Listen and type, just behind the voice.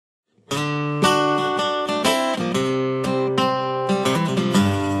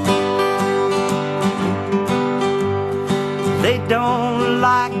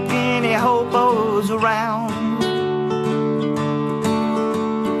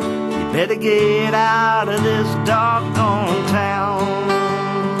Better get out of this doggone town.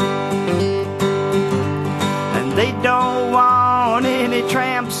 And they don't want any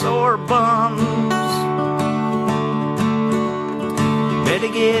tramps or bums. Better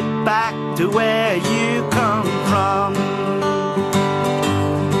get back to where you come from.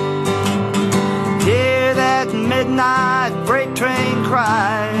 Hear that midnight freight train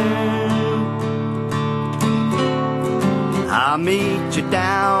cry. I'll meet you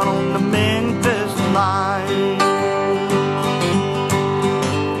down on the Memphis line.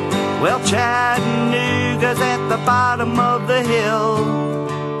 Well, Chattanooga's at the bottom of the hill.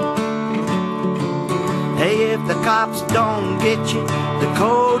 Hey, if the cops don't get you, the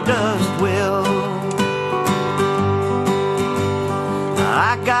coal dust will.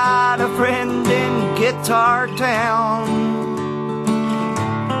 I got a friend in Guitar Town,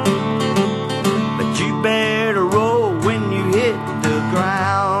 but you better roll when you hit the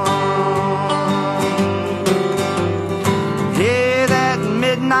ground. Hear that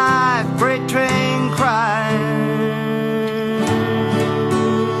midnight freight train cry.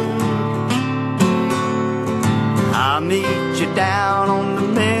 I'll meet you down on the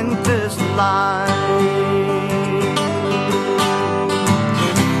Memphis line.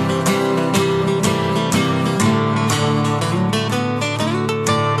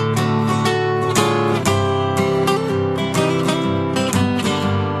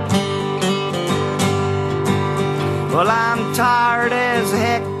 Well, I'm tired as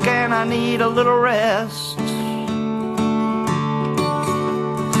heck and I need a little rest,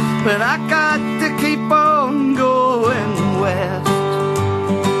 but I got to keep on going west.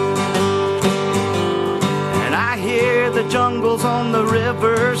 And I hear the jungles on the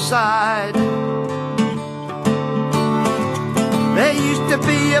riverside. They used to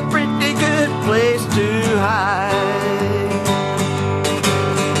be a pretty good place to hide.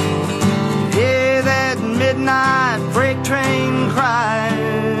 Hear that midnight freight train crying.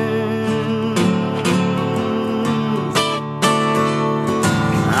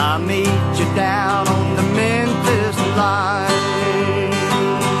 I'll meet you down on the Memphis line.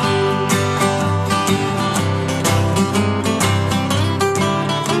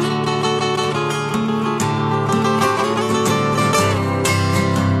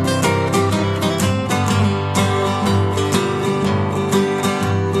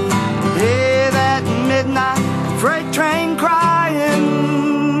 Hear that midnight freight train crying.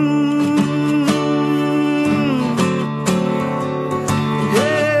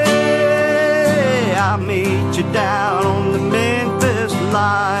 Hey, I'll meet you down on the Memphis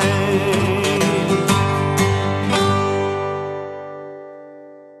line.